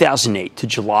of 2008 to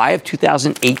July of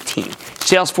 2018,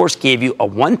 Salesforce gave you a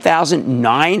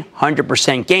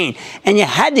 1,900% gain, and you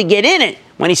had to get in it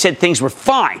when he said things were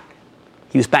fine.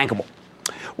 He was bankable.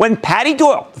 When Patty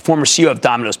Doyle, the former CEO of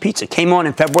Domino's Pizza, came on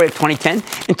in February of 2010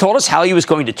 and told us how he was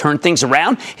going to turn things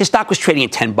around, his stock was trading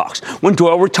at $10. When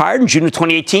Doyle retired in June of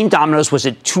 2018, Domino's was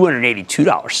at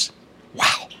 $282.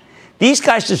 Wow. These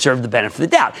guys deserve the benefit of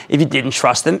the doubt. If you didn't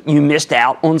trust them, you missed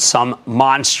out on some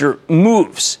monster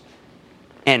moves.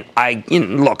 And I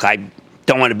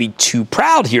don't want to be too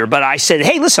proud here, but I said,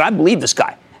 hey, listen, I believe this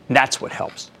guy. And that's what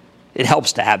helps. It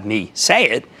helps to have me say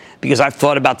it, because I've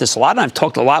thought about this a lot, and I've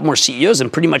talked to a lot more CEOs than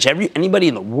pretty much anybody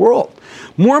in the world.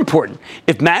 More important,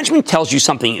 if management tells you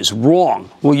something is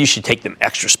wrong, well, you should take them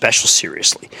extra special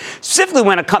seriously. Specifically,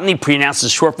 when a company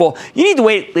pre-announces a shortfall, you need to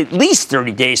wait at least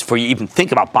 30 days before you even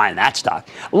think about buying that stock.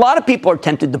 A lot of people are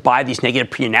tempted to buy these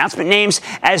negative pre-announcement names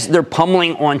as they're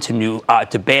pummeling on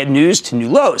to bad news, to new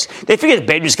lows. They figure the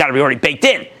bad news has got to be already baked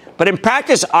in. But in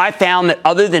practice, I found that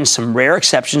other than some rare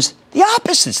exceptions, the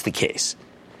opposite's the case.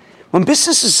 When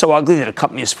business is so ugly that a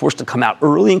company is forced to come out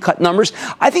early and cut numbers,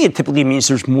 I think it typically means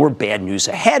there's more bad news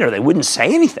ahead, or they wouldn't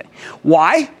say anything.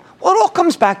 Why? Well, it all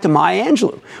comes back to Maya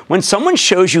Angelou. When someone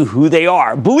shows you who they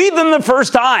are, believe them the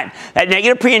first time. That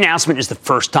negative pre-announcement is the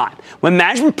first time. When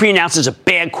management pre-announces a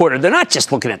bad quarter, they're not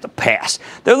just looking at the past.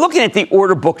 They're looking at the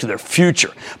order book to their future.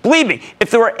 Believe me,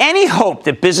 if there were any hope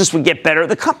that business would get better,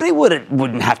 the company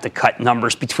wouldn't have to cut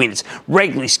numbers between its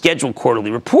regularly scheduled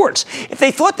quarterly reports. If they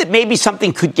thought that maybe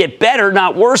something could get better,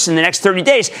 not worse, in the next 30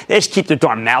 days, they just keep their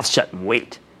darn mouths shut and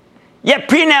wait. Yet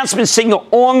pre-announcements signal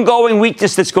ongoing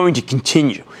weakness that's going to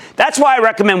continue. That's why I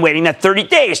recommend waiting that 30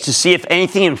 days to see if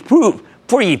anything improved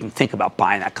before you even think about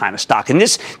buying that kind of stock. And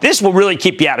this will really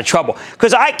keep you out of trouble,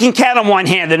 because I can count on one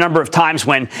hand the number of times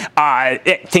when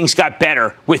things got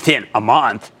better within a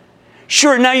month.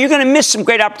 Sure, now you're going to miss some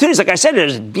great opportunities. Like I said,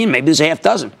 maybe there's a half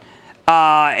dozen.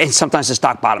 And sometimes the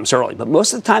stock bottoms early. But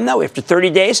most of the time, though, after 30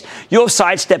 days, you'll have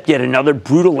sidestepped yet another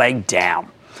brutal leg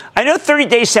down. I know 30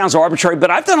 days sounds arbitrary,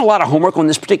 but I've done a lot of homework on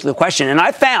this particular question, and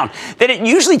I found that it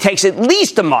usually takes at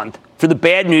least a month for the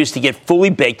bad news to get fully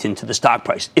baked into the stock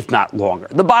price, if not longer.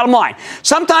 The bottom line,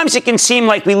 sometimes it can seem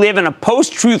like we live in a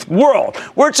post-truth world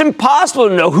where it's impossible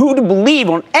to know who to believe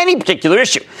on any particular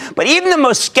issue. But even the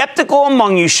most skeptical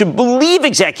among you should believe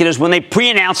executives when they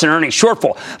pre-announce an earnings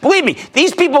shortfall. Believe me,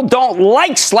 these people don't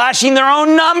like slashing their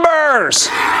own numbers.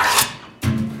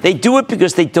 They do it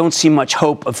because they don't see much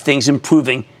hope of things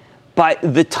improving by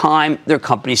the time their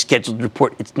company is scheduled to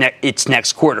report its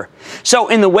next quarter. So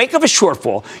in the wake of a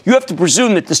shortfall, you have to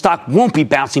presume that the stock won't be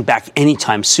bouncing back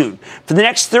anytime soon. For the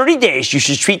next 30 days, you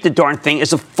should treat the darn thing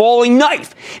as a falling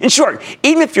knife. In short,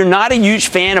 even if you're not a huge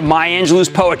fan of Maya Angelou's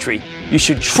poetry, you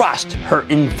should trust her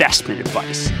investment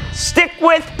advice. Stick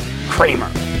with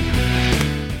Cramer.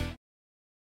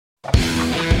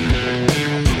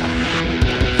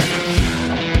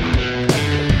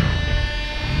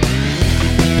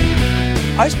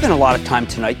 I spent a lot of time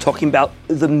tonight talking about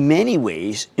the many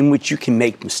ways in which you can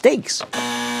make mistakes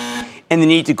and the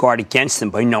need to guard against them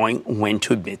by knowing when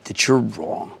to admit that you're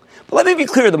wrong. But let me be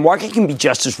clear, the market can be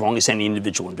just as wrong as any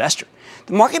individual investor.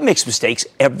 The market makes mistakes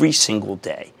every single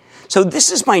day. So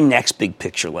this is my next big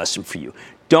picture lesson for you.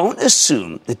 Don't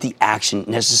assume that the action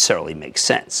necessarily makes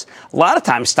sense. A lot of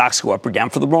times stocks go up or down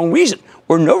for the wrong reason,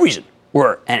 or no reason,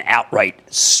 or an outright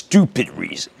stupid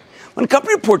reason. When a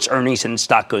company reports earnings and the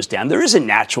stock goes down, there is a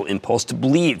natural impulse to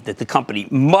believe that the company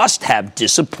must have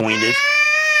disappointed.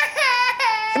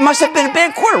 It must have been a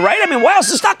bad quarter, right? I mean, why else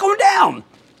is the stock going down?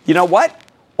 You know what?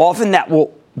 Often that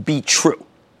will be true.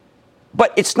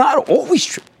 But it's not always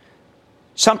true.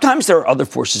 Sometimes there are other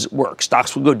forces at work.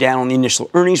 Stocks will go down on the initial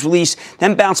earnings release,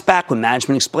 then bounce back when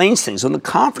management explains things on the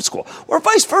conference call, or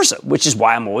vice versa, which is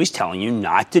why I'm always telling you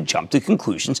not to jump to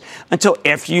conclusions until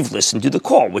after you've listened to the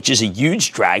call, which is a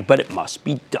huge drag, but it must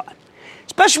be done.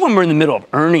 Especially when we're in the middle of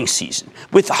earnings season,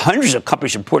 with hundreds of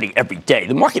companies reporting every day,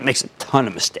 the market makes a ton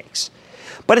of mistakes.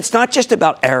 But it's not just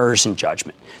about errors in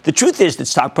judgment. The truth is that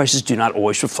stock prices do not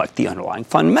always reflect the underlying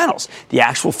fundamentals, the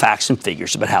actual facts and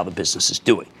figures about how the business is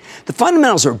doing. The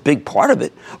fundamentals are a big part of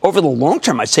it. Over the long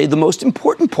term, I'd say the most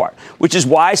important part, which is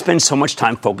why I spend so much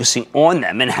time focusing on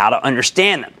them and how to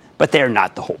understand them. But they are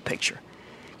not the whole picture.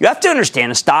 You have to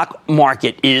understand a stock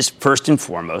market is, first and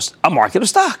foremost, a market of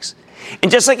stocks.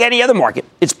 And just like any other market,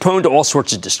 it's prone to all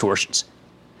sorts of distortions.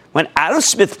 When Adam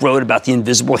Smith wrote about the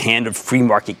invisible hand of free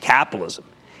market capitalism,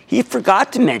 he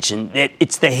forgot to mention that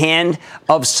it's the hand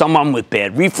of someone with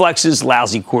bad reflexes,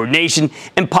 lousy coordination,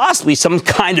 and possibly some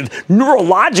kind of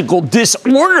neurological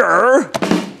disorder.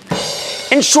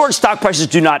 In short, stock prices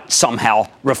do not somehow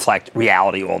reflect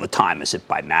reality all the time, as if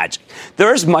by magic.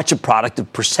 They're as much a product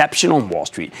of perception on Wall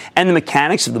Street and the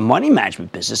mechanics of the money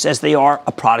management business as they are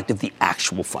a product of the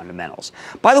actual fundamentals.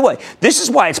 By the way, this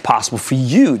is why it's possible for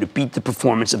you to beat the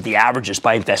performance of the averages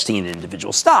by investing in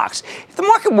individual stocks. If the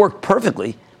market worked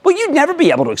perfectly, well, you'd never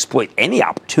be able to exploit any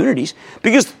opportunities,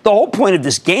 because the whole point of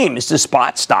this game is to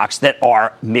spot stocks that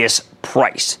are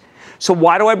mispriced. So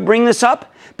why do I bring this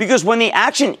up? Because when the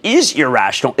action is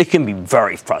irrational, it can be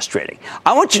very frustrating.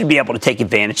 I want you to be able to take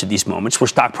advantage of these moments where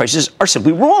stock prices are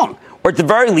simply wrong. Or at the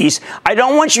very least, I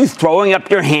don't want you throwing up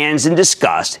your hands in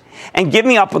disgust and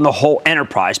giving up on the whole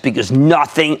enterprise because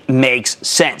nothing makes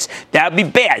sense. That would be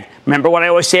bad. Remember what I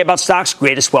always say about stocks?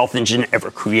 Greatest wealth engine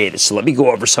ever created. So let me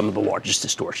go over some of the largest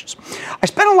distortions. I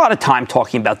spent a lot of time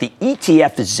talking about the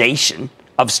ETFization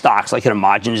of stocks, like an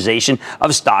homogenization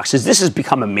of stocks, as this has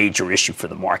become a major issue for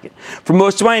the market. For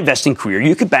most of my investing career,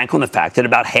 you could bank on the fact that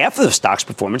about half of the stock's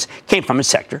performance came from a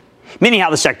sector, meaning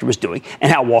how the sector was doing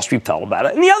and how Wall Street felt about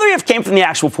it. And the other half came from the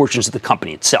actual fortunes of the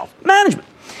company itself, management.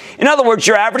 In other words,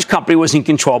 your average company was in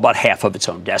control about half of its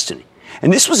own destiny.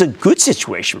 And this was a good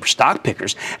situation for stock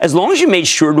pickers as long as you made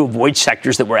sure to avoid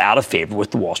sectors that were out of favor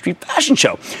with the Wall Street fashion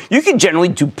show. You can generally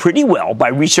do pretty well by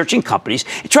researching companies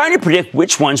and trying to predict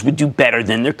which ones would do better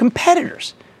than their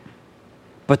competitors.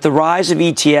 But the rise of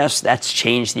ETFs, that's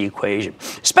changed the equation,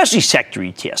 especially sector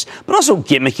ETFs, but also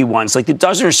gimmicky ones like the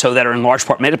dozen or so that are in large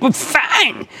part made up of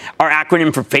FANG, our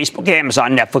acronym for Facebook,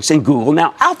 Amazon, Netflix, and Google,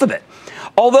 now Alphabet.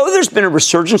 Although there's been a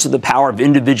resurgence of the power of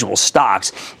individual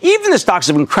stocks, even the stocks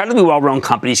of incredibly well-run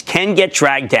companies can get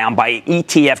dragged down by an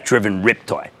ETF-driven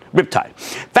riptide.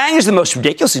 FANG is the most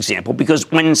ridiculous example because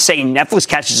when, say, Netflix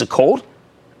catches a cold,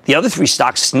 the other three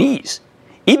stocks sneeze.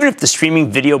 even if the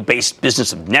streaming video-based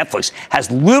business of Netflix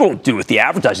has little to do with the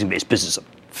advertising-based business of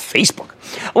Facebook.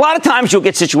 A lot of times you'll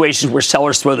get situations where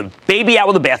sellers throw the baby out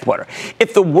with the bathwater.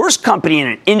 If the worst company in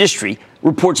an industry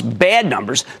reports bad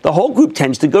numbers, the whole group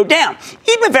tends to go down,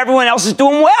 even if everyone else is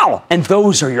doing well. And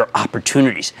those are your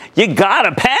opportunities. You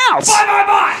gotta pounce.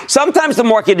 Buy. Sometimes the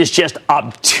market is just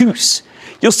obtuse.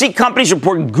 You'll see companies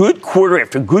report good quarter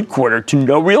after good quarter to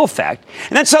no real effect.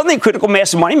 And then suddenly critical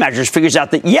mass of money managers figures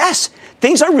out that, yes,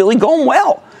 things are really going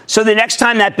well. So the next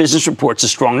time that business reports a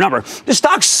strong number, the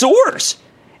stock soars.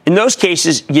 In those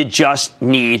cases, you just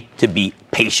need to be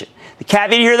patient. The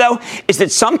caveat here, though, is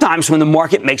that sometimes when the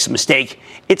market makes a mistake,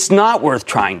 it's not worth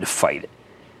trying to fight it.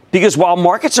 Because while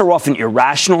markets are often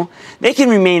irrational, they can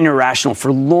remain irrational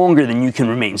for longer than you can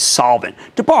remain solvent.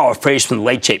 To borrow a phrase from the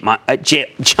late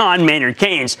John Maynard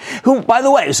Keynes, who, by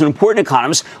the way, is an important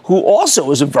economist who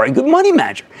also is a very good money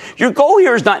manager. Your goal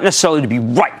here is not necessarily to be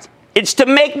right. It's to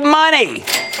make money.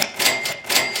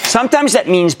 Sometimes that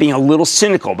means being a little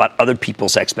cynical about other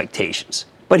people's expectations.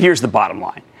 But here's the bottom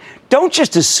line. Don't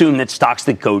just assume that stocks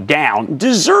that go down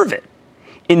deserve it.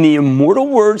 In the immortal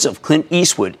words of Clint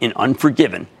Eastwood in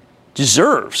Unforgiven,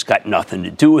 deserves got nothing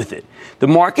to do with it. The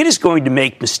market is going to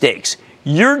make mistakes.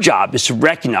 Your job is to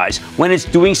recognize when it's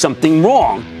doing something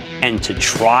wrong and to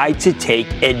try to take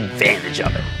advantage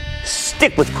of it.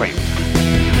 Stick with Cramer.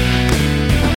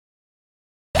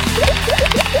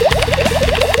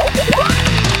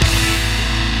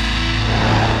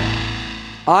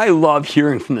 I love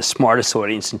hearing from the smartest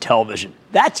audience in television.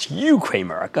 That's you,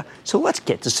 Cramerica. So let's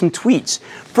get to some tweets.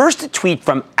 First, a tweet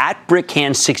from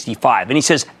 @Brickhand65, and he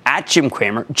says, @Jim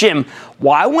Cramer, Jim,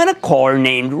 why when a caller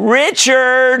named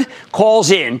Richard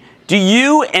calls in, do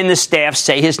you and the staff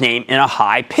say his name in a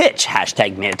high pitch?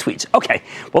 #MadTweets. Okay,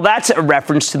 well, that's a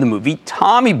reference to the movie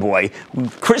Tommy Boy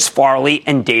with Chris Farley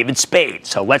and David Spade.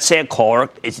 So let's say a caller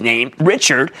is named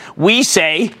Richard. We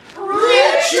say,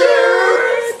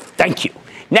 Richard! Thank you.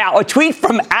 Now, a tweet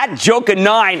from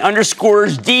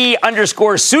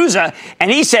 @Joka9_D_Souza,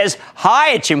 and he says,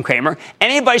 hi, Jim Cramer.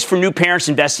 Any advice for new parents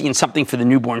investing in something for the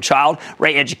newborn child?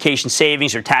 Right, education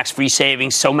savings or tax-free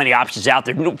savings, so many options out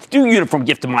there. Do uniform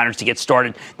gift to minors to get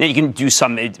started. Then you can do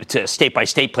some to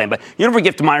state-by-state plan, but uniform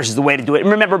gift to minors is the way to do it.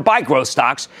 And remember, buy growth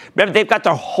stocks. Remember, they've got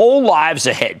their whole lives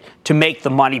ahead to make the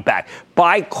money back.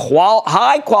 Buy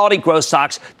high-quality growth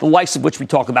stocks, the likes of which we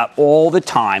talk about all the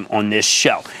time on this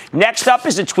show. Next up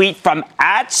is a tweet from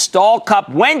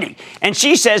 @StallCupWendy, and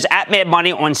she says,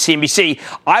 @MadMoney on CNBC,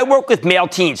 I work with male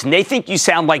teens, and they think you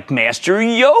sound like Master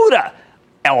Yoda.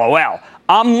 LOL.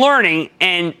 I'm learning,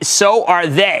 and so are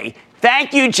they.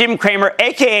 Thank you, Jim Cramer,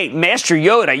 a.k.a. Master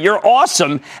Yoda. You're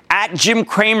awesome. @Jim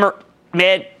Cramer.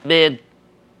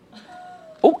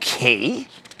 Okay.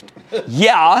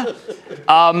 Yeah.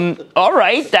 All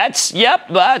right. That's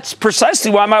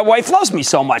precisely why my wife loves me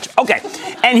so much. Okay.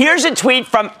 And here's a tweet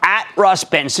from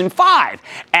 @RussBenson5,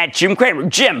 @Jim Cramer.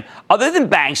 Jim, other than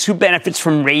banks, who benefits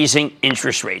from raising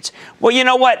interest rates? Well, you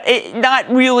know what? Not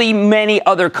really many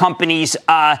other companies.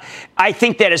 I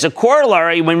think that as a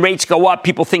corollary, when rates go up,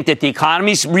 people think that the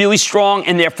economy's really strong,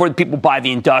 and therefore people buy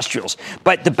the industrials.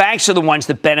 But the banks are the ones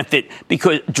that benefit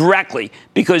directly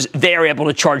because they are able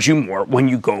to charge you more when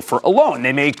you go for a loan.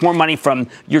 They make more money from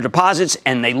your deposits,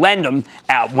 and they lend them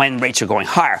when rates are going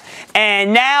higher.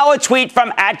 And now a tweet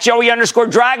from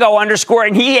 @Joey_Drago_,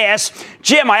 and he asks,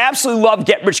 Jim, I absolutely love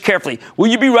Get Rich Carefully. Will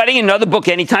you be writing another book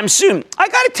anytime soon? I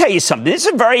got to tell you something. This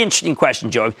is a very interesting question,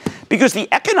 Joey, because the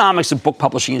economics of book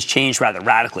publishing has changed rather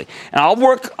radically. And I'll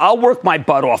work my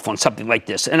butt off on something like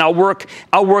this, and I'll work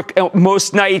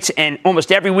most nights and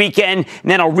almost every weekend,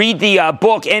 and then I'll read the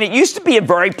book. And it used to be a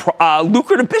very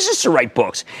lucrative business to write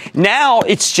books. Now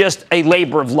it's just a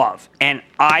labor of love, and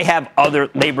I have other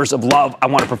labors of love I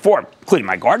want to perform, including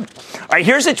my garden. All right,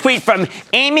 here's a tweet from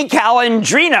Amy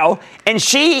Calandrino, and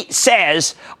she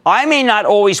says, I may not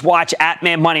always watch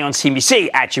 @MadMoney on CNBC,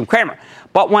 @Jim Cramer,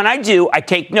 but when I do, I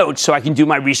take notes so I can do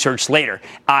my research later.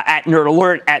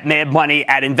 @NerdAlert, @MadMoney,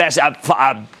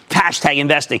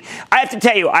 #investing. I have to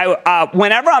tell you,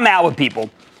 whenever I'm out with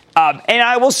people, and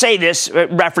I will say this,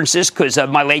 reference this, because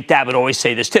my late dad would always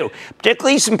say this too,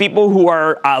 particularly some people who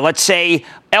are, let's say,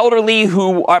 elderly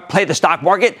who play the stock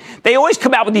market, they always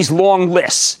come out with these long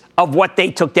lists of what they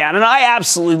took down, and I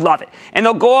absolutely love it. And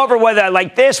they'll go over whether I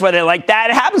like this, whether I like that.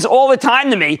 It happens all the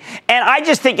time to me, and I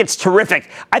just think it's terrific.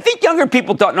 I think younger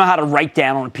people don't know how to write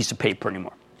down on a piece of paper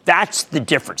anymore. That's the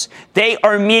difference. They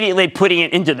are immediately putting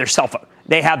it into their cell phone.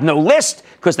 They have no list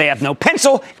because they have no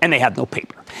pencil and they have no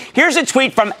paper. Here's a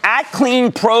tweet from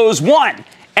 @CleanPros1,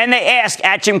 And they ask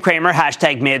at Jim Cramer,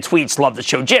 hashtag mad tweets, love the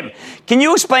show. Jim, can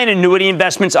you explain annuity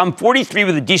investments? I'm 43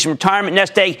 with a decent retirement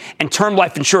nest egg and term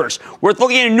life insurance. Worth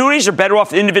looking at annuities or better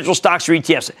off individual stocks or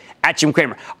ETFs? At Jim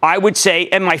Cramer. I would say,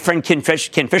 and my friend Ken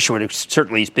Fisher would have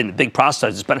certainly been the big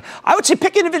proselytist, but I would say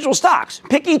pick individual stocks,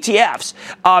 pick ETFs.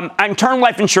 And term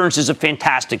life insurance is a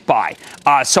fantastic buy.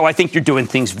 So I think you're doing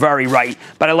things very right,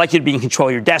 but I'd like you to be in control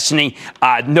of your destiny.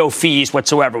 No fees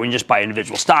whatsoever when you just buy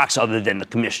individual stocks other than the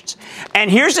commissions. And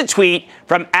here's a tweet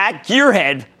from at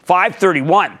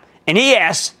Gearhead531, and he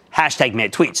asks, hashtag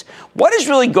mad tweets, what is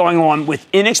really going on with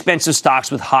inexpensive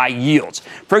stocks with high yields?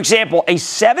 For example, a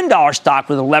 $7 stock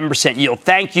with 11% yield.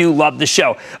 Thank you. Love the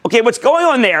show. Okay, what's going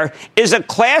on there is a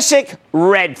classic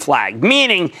red flag,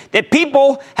 meaning that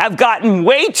people have gotten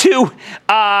way too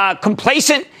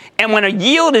complacent. And when a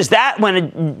yield is when a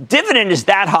dividend is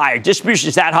that high, or distribution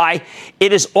is that high,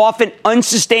 it is often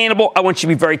unsustainable. I want you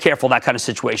to be very careful of that kind of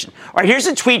situation. All right, here's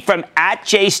a tweet from at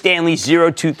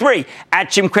JStanley023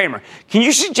 at Jim Cramer. Can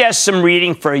you suggest some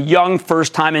reading for a young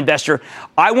first-time investor?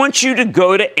 I want you to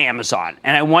go to Amazon,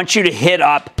 and I want you to hit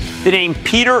up the name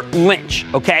Peter Lynch,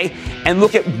 okay? And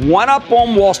look at One Up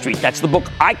on Wall Street. That's the book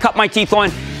I cut my teeth on.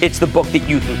 It's the book that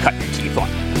you can cut your teeth on.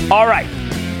 All right.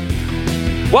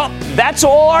 Well, that's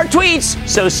all our tweets,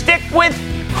 so stick with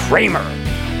Cramer.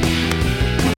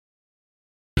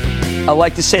 I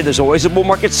like to say there's always a bull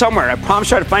market somewhere, and I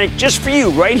promise I'll find it just for you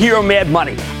right here on Mad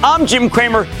Money. I'm Jim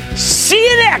Cramer. See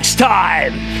you next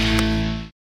time.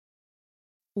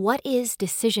 What is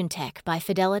Decision Tech by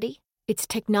Fidelity? It's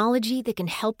technology that can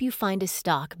help you find a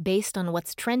stock based on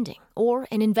what's trending or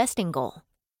an investing goal.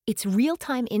 It's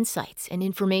real-time insights and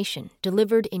information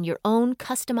delivered in your own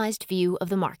customized view of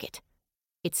the market.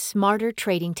 It's smarter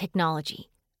trading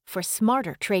technology for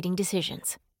smarter trading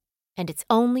decisions. And it's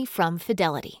only from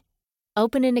Fidelity.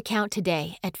 Open an account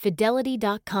today at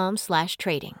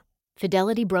fidelity.com/trading.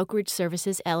 Fidelity Brokerage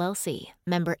Services, LLC.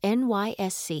 Member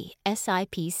NYSE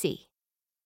SIPC.